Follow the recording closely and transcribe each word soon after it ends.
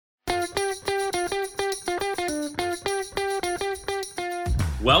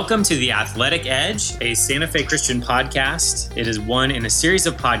Welcome to The Athletic Edge, a Santa Fe Christian podcast. It is one in a series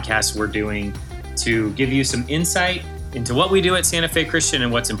of podcasts we're doing to give you some insight into what we do at Santa Fe Christian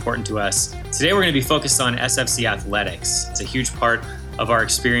and what's important to us. Today, we're going to be focused on SFC athletics. It's a huge part of our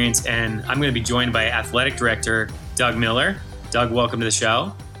experience, and I'm going to be joined by Athletic Director Doug Miller. Doug, welcome to the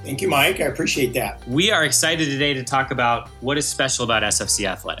show. Thank you, Mike. I appreciate that. We are excited today to talk about what is special about SFC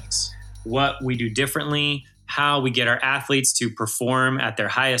athletics, what we do differently, how we get our athletes to perform at their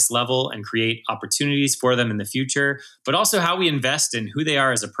highest level and create opportunities for them in the future, but also how we invest in who they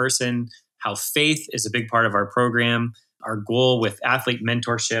are as a person, how faith is a big part of our program, our goal with athlete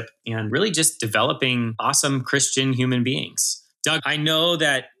mentorship, and really just developing awesome Christian human beings. Doug, I know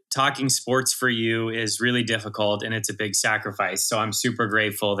that talking sports for you is really difficult and it's a big sacrifice. So I'm super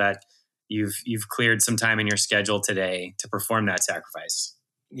grateful that you've cleared some time in your schedule today to perform that sacrifice.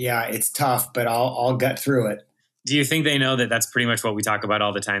 Yeah, it's tough, but I'll get through it. Do you think they know that that's pretty much what we talk about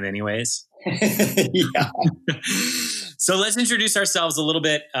all the time anyways? Yeah. So let's introduce ourselves a little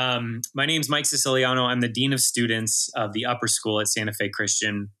bit. My name's Mike Siciliano. I'm the Dean of Students of the Upper School at Santa Fe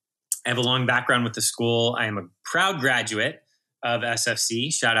Christian. I have a long background with the school. I am a proud graduate of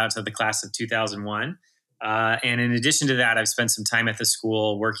SFC. Shout out to the class of 2001. And in addition to that, I've spent some time at the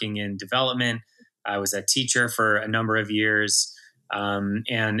school working in development. I was a teacher for a number of years.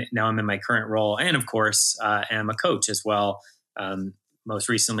 And now I'm in my current role. And of course, am a coach as well, most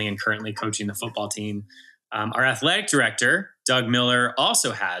recently and currently coaching the football team. Our athletic director, Doug Miller,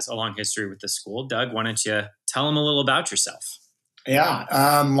 also has a long history with the school. Doug, why don't you tell him a little about yourself? Yeah,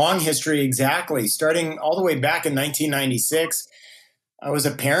 long history, exactly. Starting all the way back in 1996, I was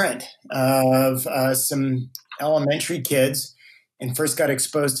a parent of some elementary kids and first got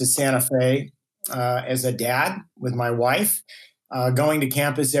exposed to Santa Fe as a dad with my wife. Going to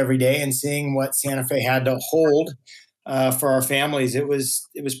campus every day and seeing what Santa Fe had to hold for our families, it was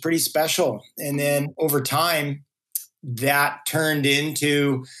pretty special. And then over time, that turned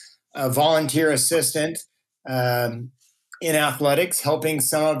into a volunteer assistant in athletics, helping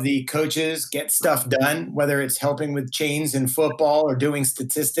some of the coaches get stuff done, whether it's helping with chains in football or doing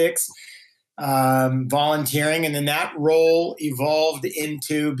statistics, volunteering. And then that role evolved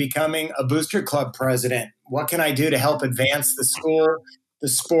into becoming a booster club president. What can I do to help advance the school, the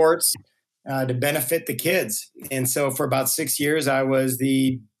sports, to benefit the kids? And so for about 6 years, I was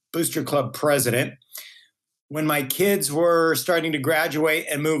the booster club president. When my kids were starting to graduate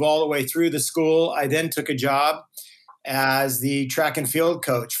and move all the way through the school, I then took a job as the track and field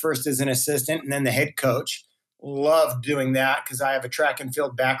coach, first as an assistant and then the head coach. Loved doing that because I have a track and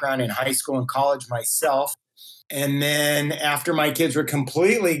field background in high school and college myself. And then after my kids were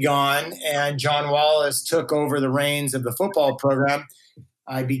completely gone and John Wallace took over the reins of the football program,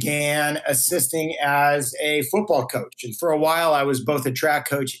 I began assisting as a football coach. And for a while, I was both a track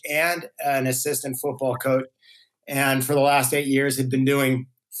coach and an assistant football coach. And for the last 8 years, had been doing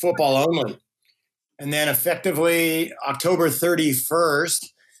football only. And then effectively October 31st,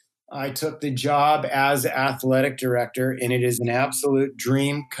 I took the job as athletic director, and it is an absolute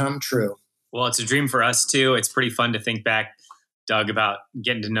dream come true. Well, it's a dream for us too. It's pretty fun to think back, Doug, about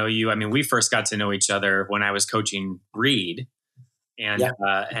getting to know you. I mean, we first got to know each other when I was coaching Reed, and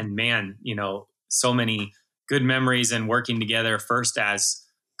man, so many good memories and working together first as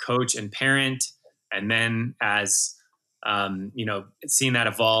coach and parent, and then as seeing that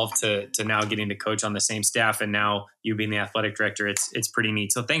evolve to now getting to coach on the same staff, and now you being the athletic director. It's pretty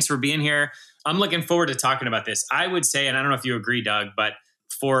neat. So thanks for being here. I'm looking forward to talking about this. I would say, and I don't know if you agree, Doug, but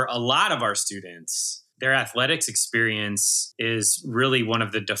for a lot of our students, their athletics experience is really one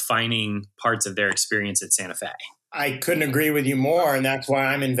of the defining parts of their experience at Santa Fe. I couldn't agree with you more, and that's why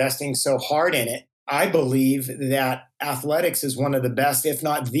I'm investing so hard in it. I believe that athletics is one of the best, if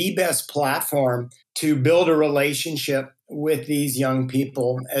not the best platform to build a relationship with these young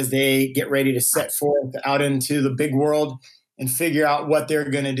people as they get ready to set forth out into the big world and figure out what they're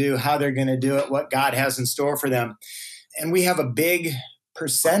going to do, how they're going to do it, what God has in store for them. And we have a big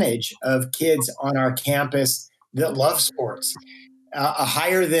percentage of kids on our campus that love sports, a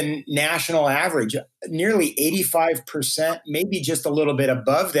higher than national average, nearly 85%, maybe just a little bit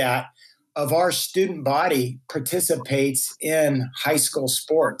above that, of our student body participates in high school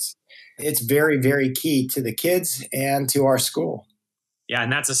sports. It's very, very key to the kids and to our school. Yeah,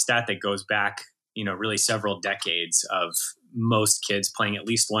 and that's a stat that goes back, really several decades of most kids playing at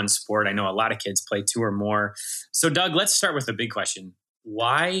least one sport. I know a lot of kids play two or more. So, Doug, let's start with the big question.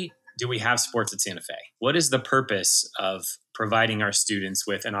 Why do we have sports at Santa Fe? What is the purpose of providing our students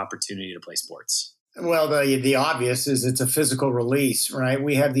with an opportunity to play sports? Well, the obvious is it's a physical release, right?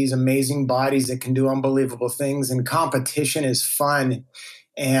 We have these amazing bodies that can do unbelievable things, and competition is fun.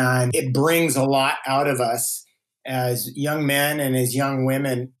 And it brings a lot out of us as young men and as young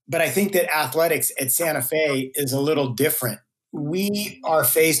women. But I think that athletics at Santa Fe is a little different. We are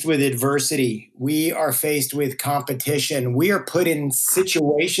faced with adversity. We are faced with competition. We are put in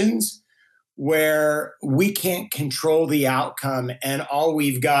situations where we can't control the outcome. And all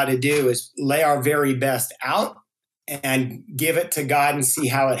we've got to do is lay our very best out and give it to God and see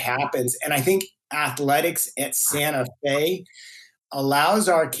how it happens. And I think athletics at Santa Fe allows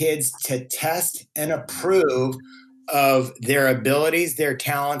our kids to test and approve of their abilities, their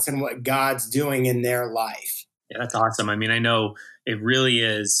talents, and what God's doing in their life. Yeah, that's awesome. I mean, I know it really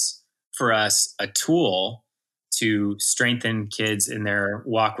is for us a tool to strengthen kids in their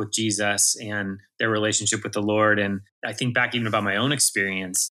walk with Jesus and their relationship with the Lord. And I think back even about my own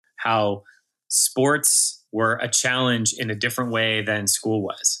experience, how sports were a challenge in a different way than school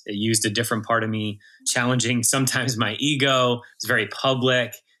was. It used a different part of me, challenging sometimes my ego. It's very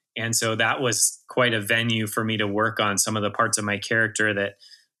public. And so that was quite a venue for me to work on some of the parts of my character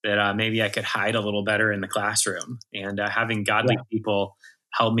that maybe I could hide a little better in the classroom. And having godly people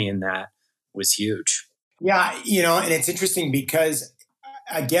help me in that was huge. Yeah, and it's interesting because,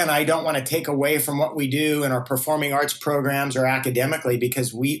 again, I don't want to take away from what we do in our performing arts programs or academically,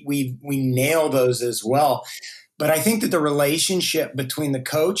 because we nail those as well. But I think that the relationship between the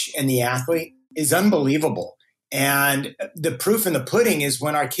coach and the athlete is unbelievable. And the proof in the pudding is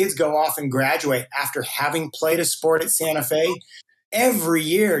when our kids go off and graduate after having played a sport at Santa Fe. Every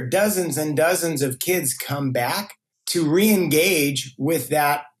year, dozens and dozens of kids come back to re-engage with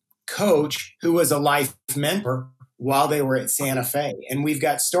that coach who was a life mentor while they were at Santa Fe. And we've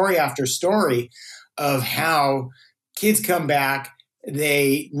got story after story of how kids come back,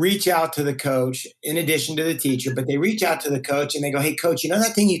 they reach out to the coach in addition to the teacher, but they reach out to the coach and they go, "Hey, coach,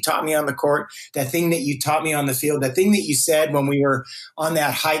 that thing you taught me on the court, that thing that you taught me on the field, that thing that you said when we were on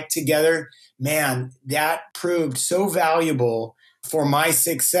that hike together, man, that proved so valuable for my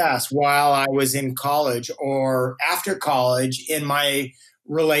success while I was in college or after college in my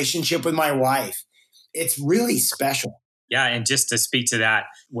relationship with my wife." It's really special. Yeah. And just to speak to that,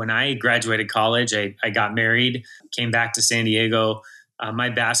 when I graduated college, I got married, came back to San Diego. My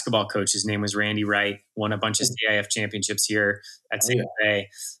basketball coach, his name was Randy Wright, won a bunch of CIF championships here at Santa Fe.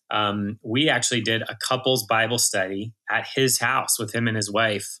 We actually did a couples Bible study at his house with him and his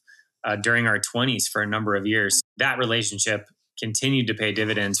wife during our 20s for a number of years. That relationship continued to pay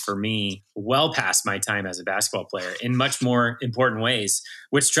dividends for me well past my time as a basketball player in much more important ways,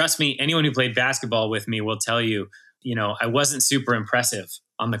 which, trust me, anyone who played basketball with me will tell you, I wasn't super impressive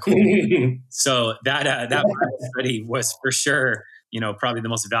on the court. So that Bible study was for sure, probably the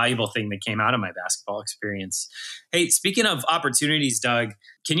most valuable thing that came out of my basketball experience. Hey, speaking of opportunities, Doug,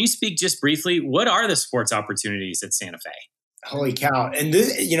 can you speak just briefly? What are the sports opportunities at Santa Fe? Holy cow. And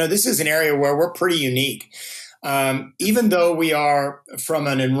this is an area where we're pretty unique. Even though we are, from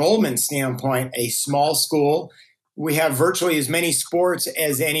an enrollment standpoint, a small school, we have virtually as many sports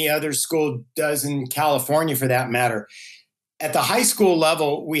as any other school does in California, for that matter. At the high school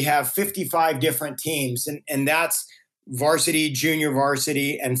level, we have 55 different teams, and that's varsity, junior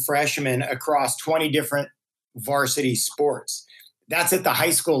varsity, and freshmen across 20 different varsity sports. That's at the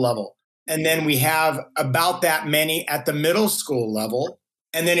high school level. And then we have about that many at the middle school level.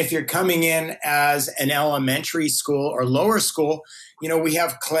 And then if you're coming in as an elementary school or lower school, we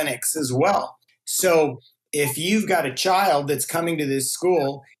have clinics as well. So if you've got a child that's coming to this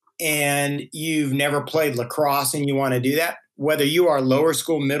school and you've never played lacrosse and you want to do that, whether you are lower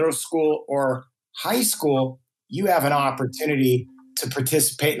school, middle school, or high school, you have an opportunity to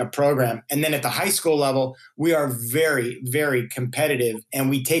participate in a program. And then at the high school level, we are very, very competitive and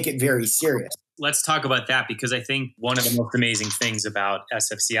we take it very serious. Let's talk about that, because I think one of the most amazing things about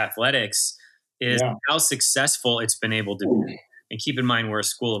SFC athletics is how successful it's been able to be. And keep in mind, we're a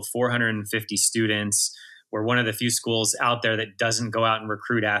school of 450 students. We're one of the few schools out there that doesn't go out and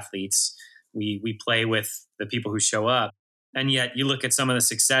recruit athletes. We play with the people who show up. And yet you look at some of the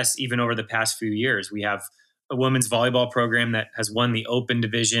success even over the past few years. We have a women's volleyball program that has won the Open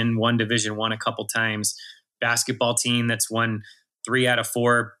Division I a couple times, basketball team that's won 3 out of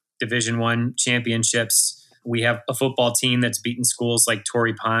 4 Division I championships. We have a football team that's beaten schools like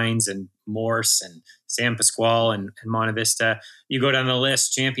Torrey Pines and Morse and San Pasqual and Monte Vista. You go down the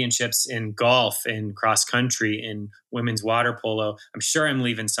list, championships in golf, in cross country, in women's water polo. I'm sure I'm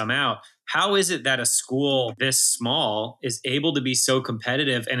leaving some out. How is it that a school this small is able to be so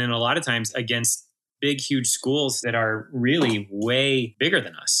competitive, and in a lot of times against big, huge schools that are really way bigger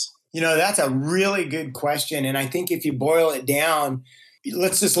than us? That's a really good question. And I think if you boil it down,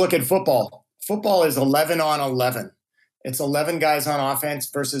 let's just look at football. Football is 11 on 11. It's 11 guys on offense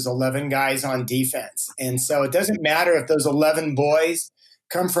versus 11 guys on defense. And so it doesn't matter if those 11 boys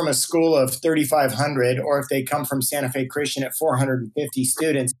come from a school of 3,500 or if they come from Santa Fe Christian at 450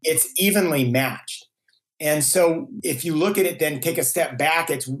 students, it's evenly matched. And so if you look at it, then take a step back,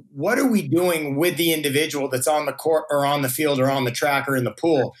 it's what are we doing with the individual that's on the court or on the field or on the track or in the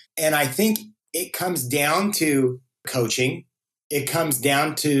pool? And I think it comes down to coaching. It comes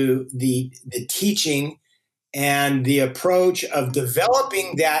down to the teaching and the approach of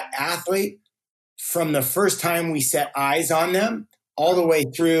developing that athlete from the first time we set eyes on them all the way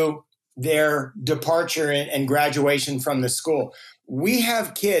through their departure and graduation from the school. We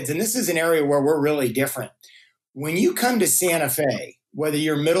have kids, and this is an area where we're really different. When you come to Santa Fe, whether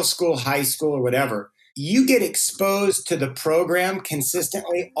you're middle school, high school, or whatever, you get exposed to the program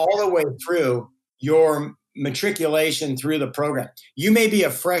consistently all the way through your matriculation through the program. You may be a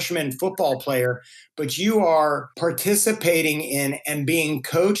freshman football player, but you are participating in and being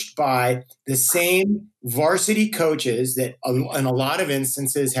coached by the same varsity coaches that in a lot of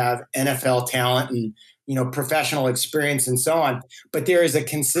instances have NFL talent and professional experience and so on. But there is a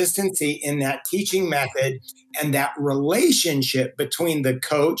consistency in that teaching method and that relationship between the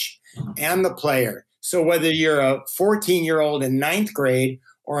coach and the player. So whether you're a 14-year-old in ninth grade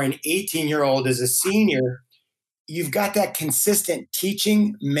or an 18-year-old as a senior, you've got that consistent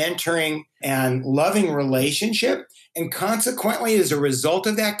teaching, mentoring, and loving relationship. And consequently, as a result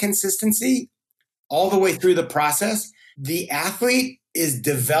of that consistency, all the way through the process, the athlete is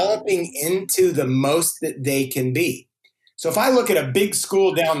developing into the most that they can be. So if I look at a big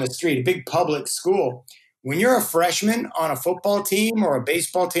school down the street, a big public school, when you're a freshman on a football team or a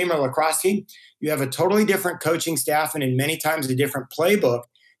baseball team or a lacrosse team, you have a totally different coaching staff and in many times a different playbook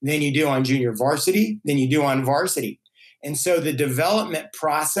than you do on junior varsity, than you do on varsity. And so the development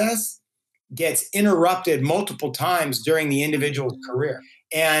process gets interrupted multiple times during the individual's career.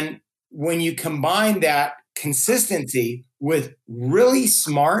 And when you combine that consistency with really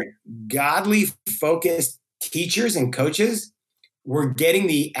smart, godly focused teachers and coaches, we're getting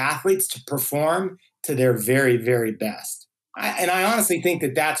the athletes to perform to their very, very best. I honestly think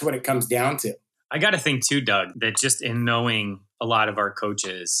that that's what it comes down to. I got to think too, Doug, that just in knowing a lot of our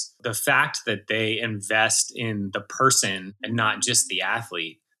coaches, the fact that they invest in the person and not just the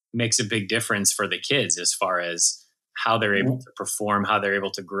athlete makes a big difference for the kids as far as how they're able to perform, how they're able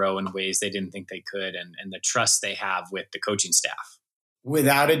to grow in ways they didn't think they could, and the trust they have with the coaching staff.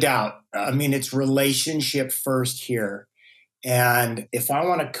 Without a doubt. I mean, it's relationship first here. And if I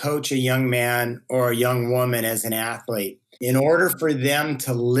want to coach a young man or a young woman as an athlete, in order for them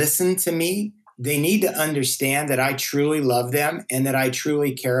to listen to me, they need to understand that I truly love them and that I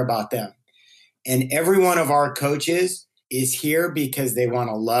truly care about them. And every one of our coaches is here because they want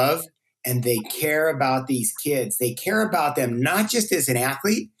to love and they care about these kids. They care about them not just as an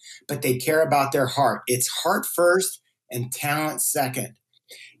athlete, but they care about their heart. It's heart first and talent second.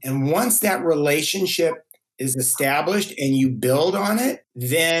 And once that relationship is established and you build on it,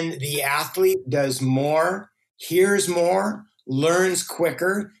 then the athlete does more, hears more, learns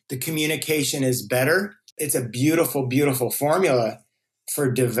quicker, the communication is better. It's a beautiful, beautiful formula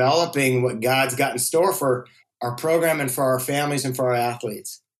for developing what God's got in store for our program and for our families and for our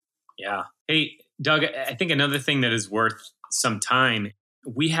athletes. Yeah. Hey, Doug, I think another thing that is worth some time,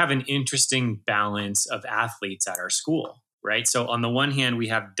 we have an interesting balance of athletes at our school, right? So on the one hand, we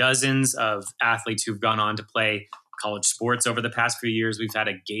have dozens of athletes who've gone on to play college sports over the past few years. We've had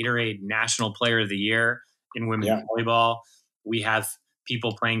a Gatorade National Player of the Year in women's volleyball. We have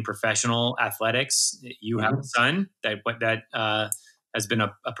people playing professional athletics. You have a son that has been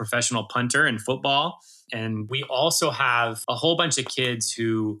a professional punter in football. And we also have a whole bunch of kids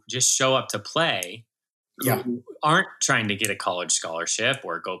who just show up to play, who aren't trying to get a college scholarship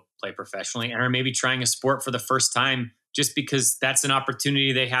or go play professionally, and are maybe trying a sport for the first time just because that's an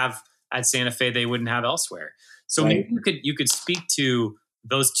opportunity they have at Santa Fe they wouldn't have elsewhere. So maybe you could speak to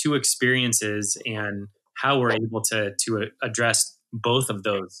those two experiences and how we're able to address both of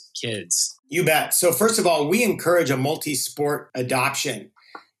those kids. You bet. So first of all, we encourage a multi-sport adoption.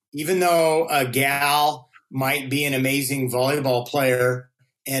 Even though a gal might be an amazing volleyball player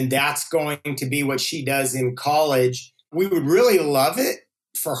and that's going to be what she does in college, we would really love it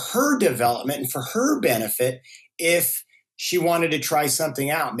for her development and for her benefit if she wanted to try something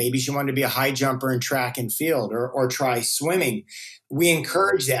out. Maybe she wanted to be a high jumper in track and field or try swimming. We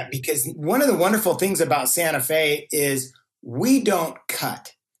encourage that because one of the wonderful things about Santa Fe is we don't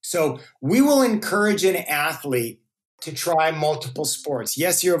cut. So we will encourage an athlete to try multiple sports.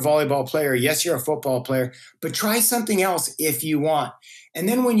 Yes, you're a volleyball player. Yes, you're a football player, but try something else if you want. And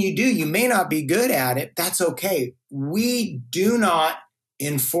then when you do, you may not be good at it. That's okay. We do not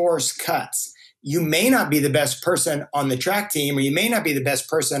enforce cuts. You may not be the best person on the track team, or you may not be the best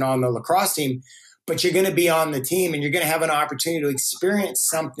person on the lacrosse team, but you're going to be on the team and you're going to have an opportunity to experience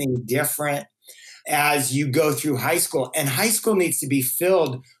something different as you go through high school. And high school needs to be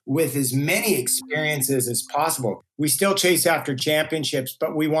filled with as many experiences as possible. We still chase after championships,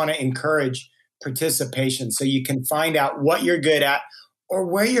 but we want to encourage participation so you can find out what you're good at or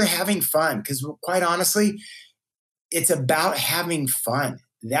where you're having fun. Because quite honestly, it's about having fun.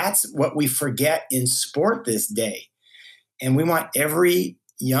 That's what we forget in sport this day. And we want every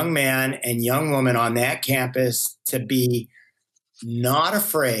young man and young woman on that campus to be not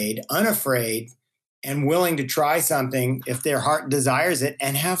afraid, unafraid, and willing to try something if their heart desires it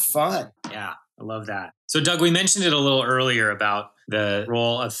and have fun. Yeah, I love that. So, Doug, we mentioned it a little earlier about the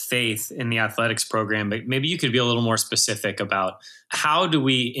role of faith in the athletics program, but maybe you could be a little more specific about how do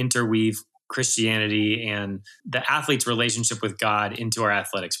we interweave Christianity and the athlete's relationship with God into our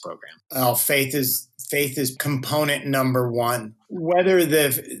athletics program? Well, faith is component number one. Whether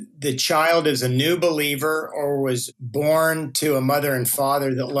the child is a new believer or was born to a mother and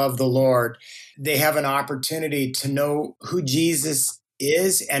father that love the Lord, they have an opportunity to know who Jesus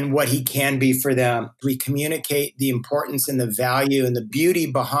is and what he can be for them. We communicate the importance and the value and the beauty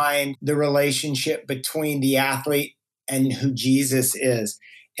behind the relationship between the athlete and who Jesus is.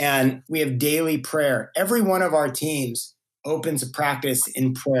 And we have daily prayer. Every one of our teams opens a practice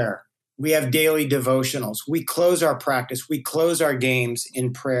in prayer. We have daily devotionals. We close our practice. We close our games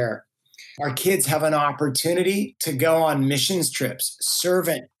in prayer. Our kids have an opportunity to go on missions trips,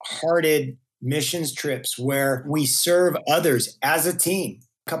 servant-hearted missions trips where we serve others as a team.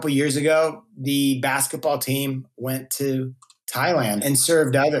 A couple of years ago, the basketball team went to Thailand and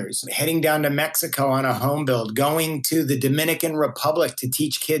served others, heading down to Mexico on a home build, going to the Dominican Republic to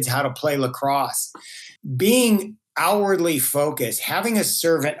teach kids how to play lacrosse. Being outwardly focused, having a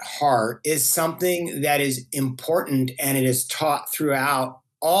servant heart is something that is important, and it is taught throughout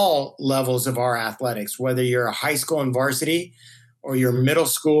all levels of our athletics, whether you're a high school and varsity or you're middle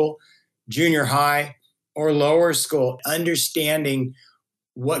school, junior high, or lower school, understanding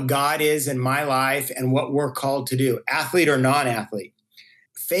what God is in my life and what we're called to do, athlete or non-athlete.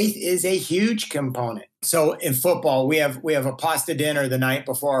 Faith is a huge component. So in football, we have a pasta dinner the night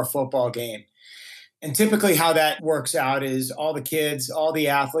before our football game. And typically how that works out is all the kids, all the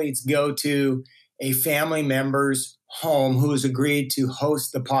athletes go to a family member's home who has agreed to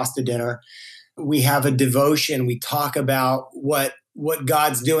host the pasta dinner. We have a devotion. We talk about what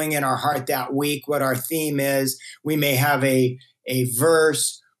God's doing in our heart that week, what our theme is. We may have a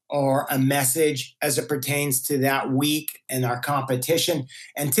verse or a message as it pertains to that week and our competition.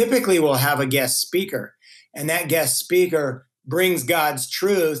 And typically we'll have a guest speaker. And that guest speaker brings God's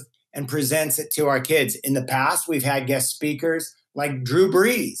truth and presents it to our kids. In the past, we've had guest speakers like Drew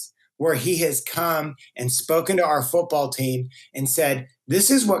Brees, where he has come and spoken to our football team and said, this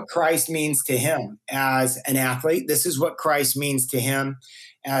is what Christ means to him as an athlete. This is what Christ means to him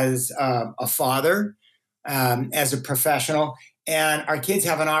as a father, as a professional. And our kids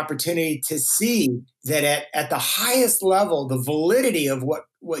have an opportunity to see that at the highest level, the validity of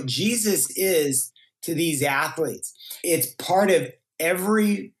what Jesus is to these athletes. It's part of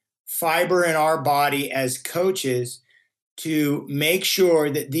every fiber in our body as coaches to make sure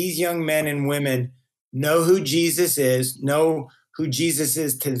that these young men and women know who Jesus is, know who Jesus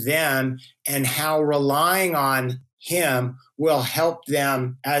is to them, and how relying on him will help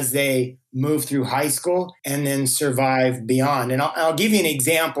them as they move through high school and then survive beyond. And I'll give you an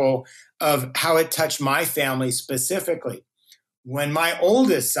example of how it touched my family specifically. When my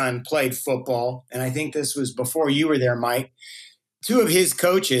oldest son played football, and I think this was before you were there, Mike, two of his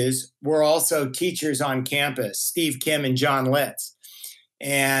coaches were also teachers on campus, Steve Kim and John Litz.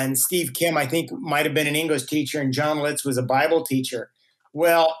 And Steve Kim, I think, might have been an English teacher, and John Litz was a Bible teacher.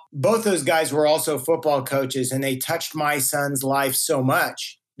 Well, both those guys were also football coaches, and they touched my son's life so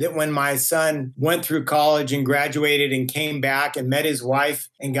much that when my son went through college and graduated and came back and met his wife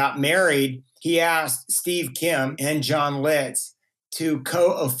and got married, he asked Steve Kim and John Litz to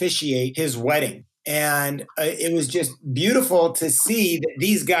co-officiate his wedding. And it was just beautiful to see that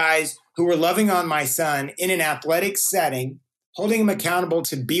these guys who were loving on my son in an athletic setting, holding him accountable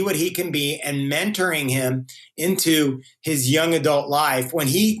to be what he can be and mentoring him into his young adult life. When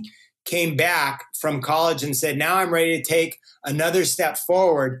he came back from college and said, now I'm ready to take another step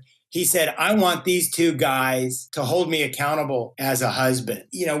forward, he said, I want these two guys to hold me accountable as a husband.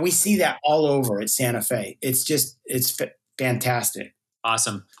 You know, we see that all over at Santa Fe. It's fantastic.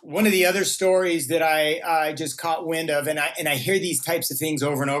 Awesome. One of the other stories that I just caught wind of, and I hear these types of things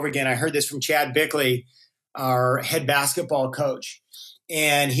over and over again. I heard this from Chad Bickley, our head basketball coach.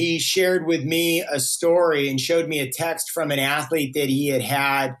 And he shared with me a story and showed me a text from an athlete that he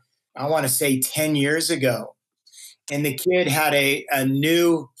had, I want to say 10 years ago. And the kid had a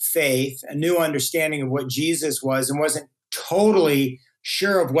new faith, a new understanding of what Jesus was, and wasn't totally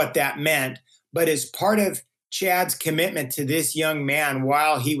sure of what that meant. But as part of Chad's commitment to this young man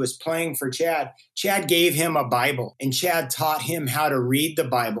while he was playing for Chad, Chad gave him a Bible, and Chad taught him how to read the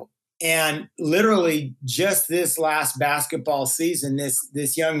Bible. And literally just this last basketball season,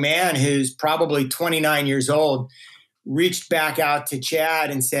 this young man who's probably 29 years old reached back out to Chad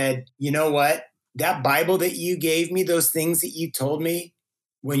and said, you know what? That Bible that you gave me, those things that you told me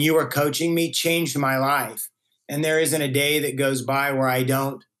when you were coaching me changed my life. And there isn't a day that goes by where I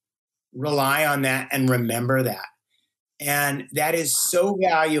don't rely on that and remember that. And that is so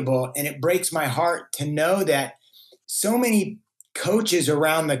valuable. And it breaks my heart to know that so many coaches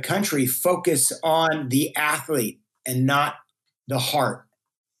around the country focus on the athlete and not the heart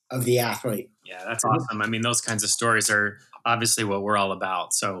of the athlete. Yeah, that's awesome. I mean, those kinds of stories are obviously what we're all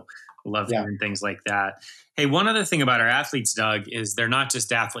about. So I love hearing things like that. Hey, one other thing about our athletes, Doug, is they're not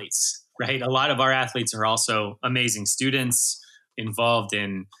just athletes, right? A lot of our athletes are also amazing students involved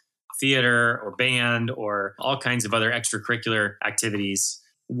in theater or band or all kinds of other extracurricular activities.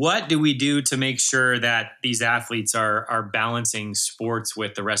 What do we do to make sure that these athletes are balancing sports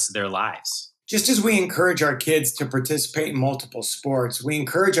with the rest of their lives? Just as we encourage our kids to participate in multiple sports, we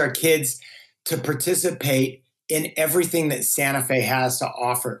encourage our kids to participate in everything that Santa Fe has to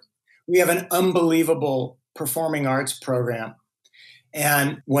offer. We have an unbelievable performing arts program.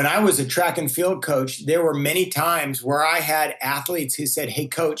 And when I was a track and field coach, there were many times where I had athletes who said, hey,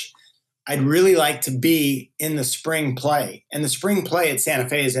 coach, I'd really like to be in the spring play. And the spring play at Santa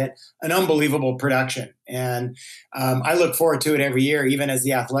Fe is an unbelievable production. And I look forward to it every year, even as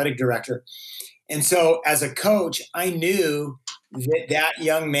the athletic director. And so as a coach, I knew that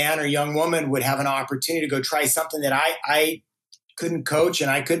young man or young woman would have an opportunity to go try something that I couldn't coach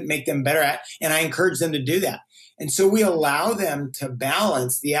and I couldn't make them better at. And I encouraged them to do that. And so we allow them to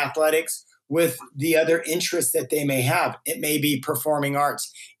balance the athletics with the other interests that they may have. It may be performing arts.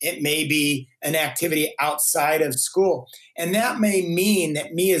 It may be an activity outside of school. And that may mean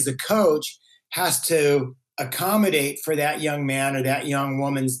that me as a coach has to accommodate for that young man or that young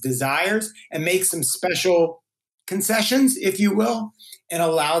woman's desires and make some special concessions, if you will, and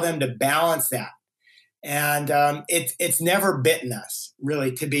allow them to balance that. And it's never bitten us,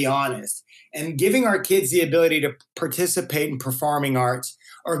 really, to be honest. And giving our kids the ability to participate in performing arts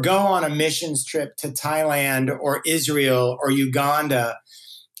or go on a missions trip to Thailand or Israel or Uganda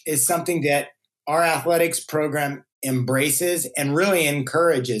is something that our athletics program embraces and really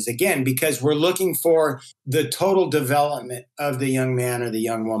encourages, again, because we're looking for the total development of the young man or the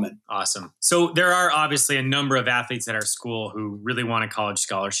young woman. Awesome. So there are obviously a number of athletes at our school who really want a college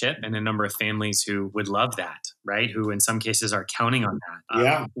scholarship and a number of families who would love that, right? Who in some cases are counting on that.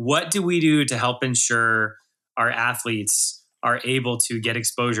 Yeah. What do we do to help ensure our athletes are able to get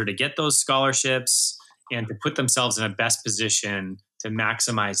exposure to get those scholarships and to put themselves in a best position to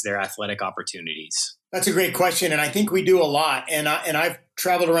maximize their athletic opportunities? That's a great question. And I think we do a lot. And I've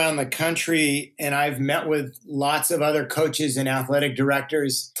traveled around the country and I've met with lots of other coaches and athletic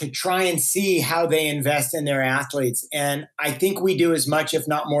directors to try and see how they invest in their athletes. And I think we do as much, if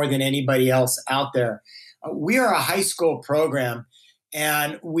not more, than anybody else out there. We are a high school program,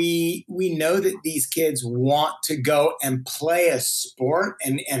 and we know that these kids want to go and play a sport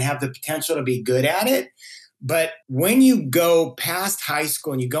and have the potential to be good at it. But when you go past high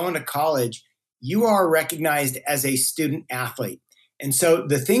school and you go into college, you are recognized as a student athlete. And so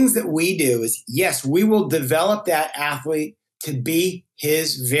the things that we do is, yes, we will develop that athlete to be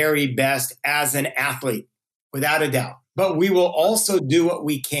his very best as an athlete, without a doubt. But we will also do what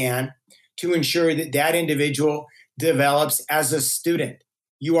we can to ensure that that individual develops as a student.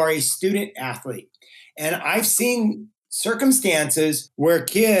 You are a student athlete. And I've seen circumstances where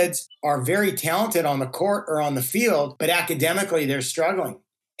kids are very talented on the court or on the field, but academically they're struggling.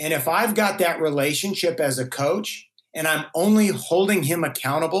 And if I've got that relationship as a coach and I'm only holding him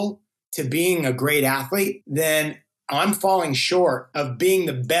accountable to being a great athlete, then I'm falling short of being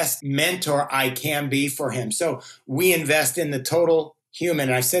the best mentor I can be for him. So we invest in the total human,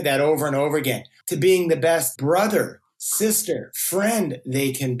 and I've said that over and over again, to being the best brother, sister, friend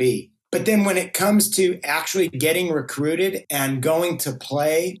they can be. But then when it comes to actually getting recruited and going to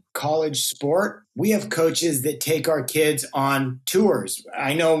play college sport, we have coaches that take our kids on tours.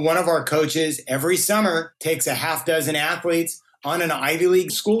 I know one of our coaches every summer takes a half dozen athletes on an Ivy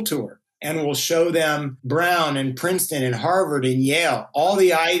League school tour. And we'll show them Brown and Princeton and Harvard and Yale, all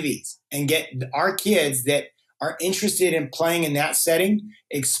the Ivies, and get our kids that are interested in playing in that setting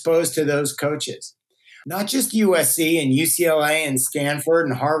exposed to those coaches. Not just USC and UCLA and Stanford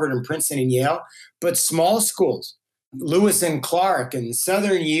and Harvard and Princeton and Yale, but small schools, Lewis and Clark and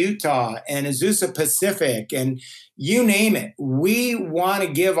Southern Utah and Azusa Pacific and you name it. We want to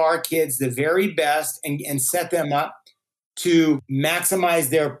give our kids the very best and set them up to maximize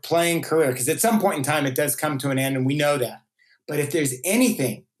their playing career. Because at some point in time, it does come to an end, and we know that. But if there's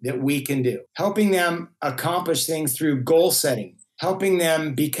anything that we can do, helping them accomplish things through goal setting, helping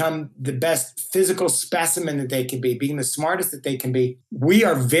them become the best physical specimen that they can be, being the smartest that they can be, we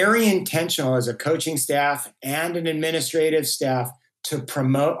are very intentional as a coaching staff and an administrative staff to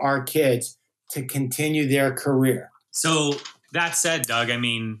promote our kids to continue their career. So that said, Doug, I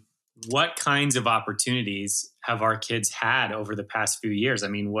mean, what kinds of opportunities have our kids had over the past few years? I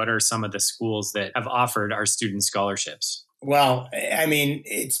mean, what are some of the schools that have offered our student scholarships? Well, I mean,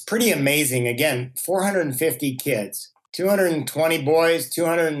 it's pretty amazing. Again, 450 kids, 220 boys,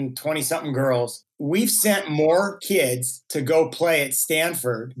 220 something girls. We've sent more kids to go play at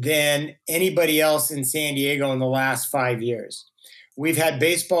Stanford than anybody else in San Diego in the last 5 years. We've had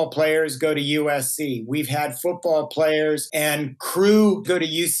baseball players go to USC. We've had football players and crew go to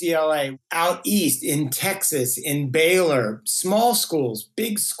UCLA. Out east in Texas, in Baylor, small schools,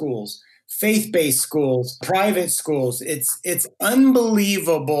 big schools, faith-based schools, private schools. It's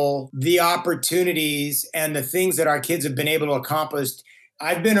unbelievable the opportunities and the things that our kids have been able to accomplish.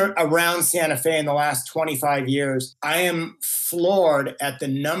 I've been around Santa Fe in the last 25 years. I am floored at the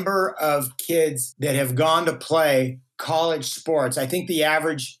number of kids that have gone to play college sports. I think the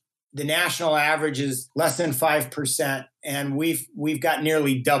national average is less than 5%, and we've got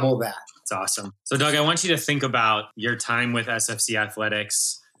nearly double that. That's awesome. So Doug, I want you to think about your time with SFC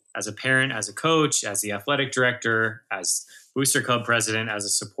Athletics as a parent, as a coach, as the athletic director, as Booster Club president, as a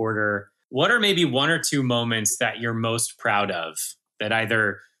supporter. What are maybe one or two moments that you're most proud of that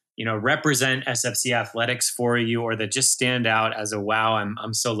either represent SFC Athletics for you, or that just stand out as a wow,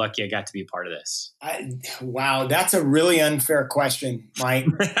 I'm so lucky I got to be a part of this? Wow, that's a really unfair question, Mike.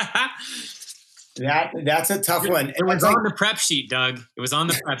 That's a tough one. It was on the prep sheet, Doug. It was on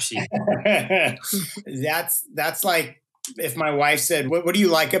the prep sheet. That's like if my wife said, what do you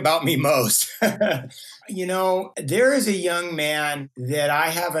like about me most? There is a young man that I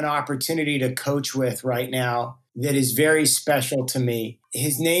have an opportunity to coach with right now that is very special to me.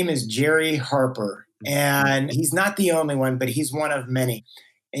 His name is Jerry Harper, and he's not the only one, but he's one of many.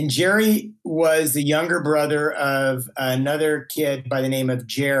 And Jerry was the younger brother of another kid by the name of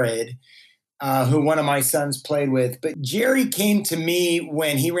Jared, who one of my sons played with. But Jerry came to me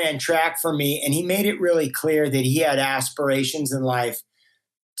when he ran track for me, and he made it really clear that he had aspirations in life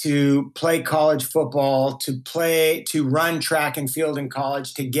to play college football, to run track and field in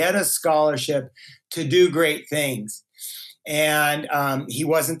college, to get a scholarship, to do great things. And he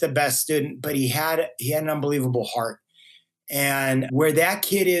wasn't the best student, but he had an unbelievable heart. And where that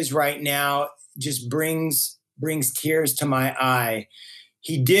kid is right now just brings tears to my eye.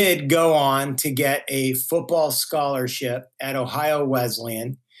 He did go on to get a football scholarship at Ohio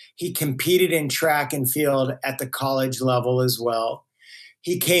Wesleyan. He competed in track and field at the college level as well.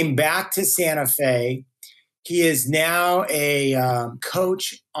 He came back to Santa Fe. He is now a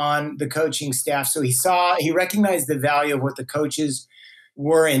coach on the coaching staff. So he recognized the value of what the coaches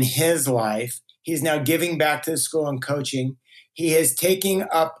were in his life. He's now giving back to the school and coaching. He is taking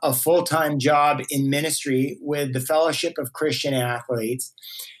up a full-time job in ministry with the Fellowship of Christian Athletes.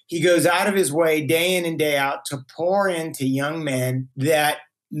 He goes out of his way day in and day out to pour into young men that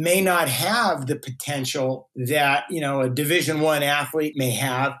may not have the potential that, a Division I athlete may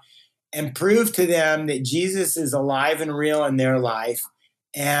have, and prove to them that Jesus is alive and real in their life,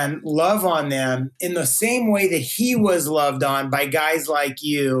 and love on them in the same way that he was loved on by guys like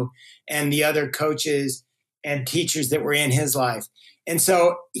you and the other coaches and teachers that were in his life. And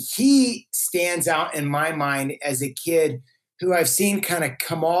so he stands out in my mind as a kid who I've seen kind of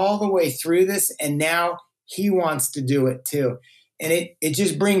come all the way through this, and now he wants to do it too. And it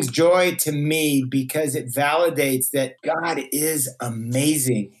just brings joy to me because it validates that God is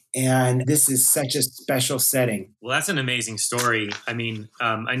amazing. And this is such a special setting. Well, that's an amazing story. I mean,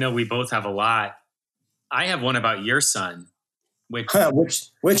 I know we both have a lot. I have one about your son, which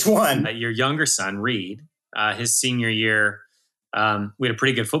one? Your younger son, Reed. His senior year, we had a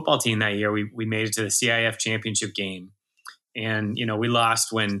pretty good football team that year. We made it to the CIF championship game, and we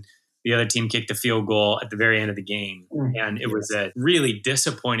lost when the other team kicked the field goal at the very end of the game, and it was a really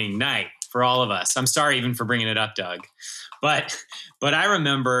disappointing night for all of us. I'm sorry even for bringing it up, Doug. But I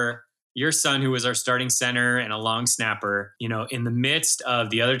remember your son, who was our starting center and a long snapper, in the midst of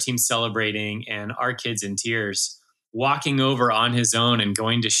the other team celebrating and our kids in tears, walking over on his own and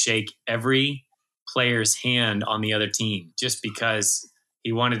going to shake every player's hand on the other team just because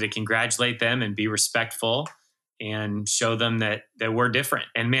he wanted to congratulate them and be respectful and show them that we're different.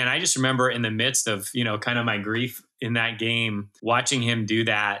 And man, I just remember in the midst of, kind of my grief in that game, watching him do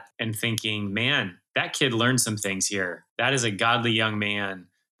that and thinking, man, that kid learned some things here. That is a godly young man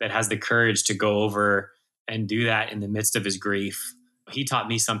that has the courage to go over and do that in the midst of his grief. He taught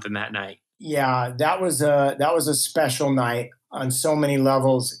me something that night. Yeah, that was a special night on so many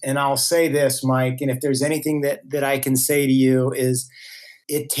levels. And I'll say this, Mike, and if there's anything that I can say to you is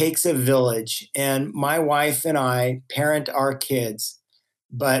it takes a village. And my wife and I parent our kids,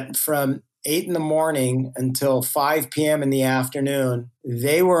 but from 8 a.m. until 5 p.m. in the afternoon,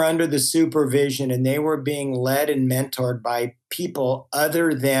 they were under the supervision and they were being led and mentored by people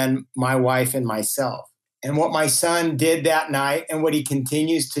other than my wife and myself. And what my son did that night and what he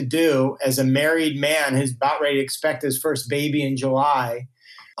continues to do as a married man who's about ready to expect his first baby in July,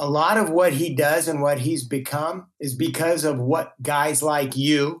 a lot of what he does and what he's become is because of what guys like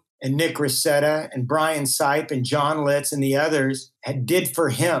you and Nick Rosetta and Brian Sipe and John Litz and the others did for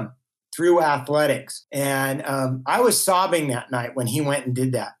him through athletics. And I was sobbing that night when he went and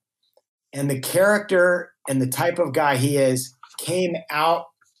did that. And the character and the type of guy he is came out.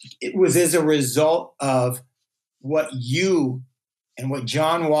 It was as a result of what you and what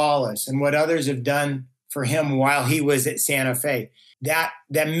John Wallace and what others have done for him while he was at Santa Fe. That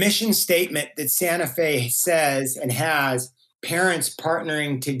mission statement that Santa Fe says and has, parents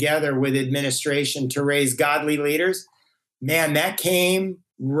partnering together with administration to raise godly leaders, man, that came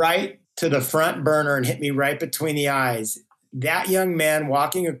right to the front burner and hit me right between the eyes. That young man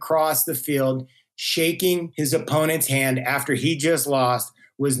walking across the field, shaking his opponent's hand after he just lost,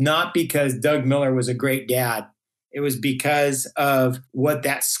 was not because Doug Miller was a great dad. It was because of what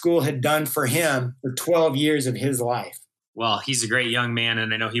that school had done for him for 12 years of his life. Well, he's a great young man,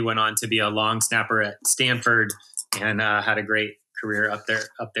 and I know he went on to be a long snapper at Stanford and had a great career up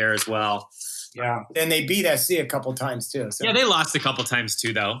there as well. Yeah, and they beat SC a couple times too. So. Yeah, they lost a couple times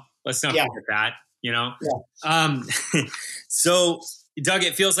too, though. Let's not forget that. Yeah. So, Doug,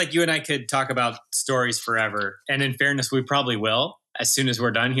 it feels like you and I could talk about stories forever, and in fairness, we probably will as soon as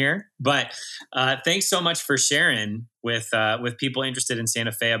we're done here. But thanks so much for sharing with people interested in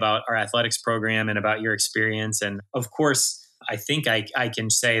Santa Fe about our athletics program and about your experience. And of course, I think I can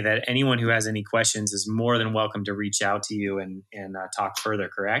say that anyone who has any questions is more than welcome to reach out to you and talk further,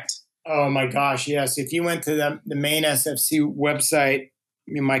 correct? Oh my gosh, yes. If you went to the main SFC website,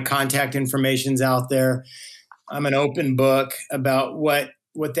 my contact information's out there. I'm an open book about what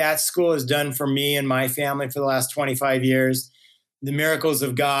that school has done for me and my family for the last 25 years. The miracles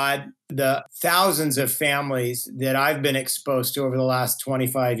of God, the thousands of families that I've been exposed to over the last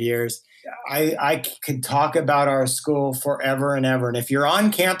 25 years. I could talk about our school forever and ever. And if you're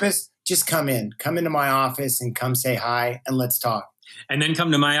on campus, just come into my office and come say hi and let's talk. And then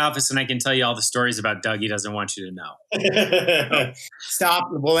come to my office and I can tell you all the stories about Doug he doesn't want you to know. Stop.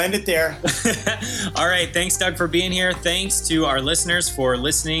 We'll end it there. All right. Thanks, Doug, for being here. Thanks to our listeners for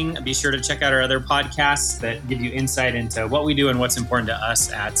listening. Be sure to check out our other podcasts that give you insight into what we do and what's important to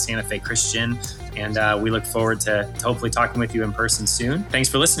us at Santa Fe Christian. And we look forward to hopefully talking with you in person soon. Thanks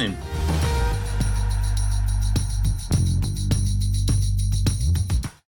for listening.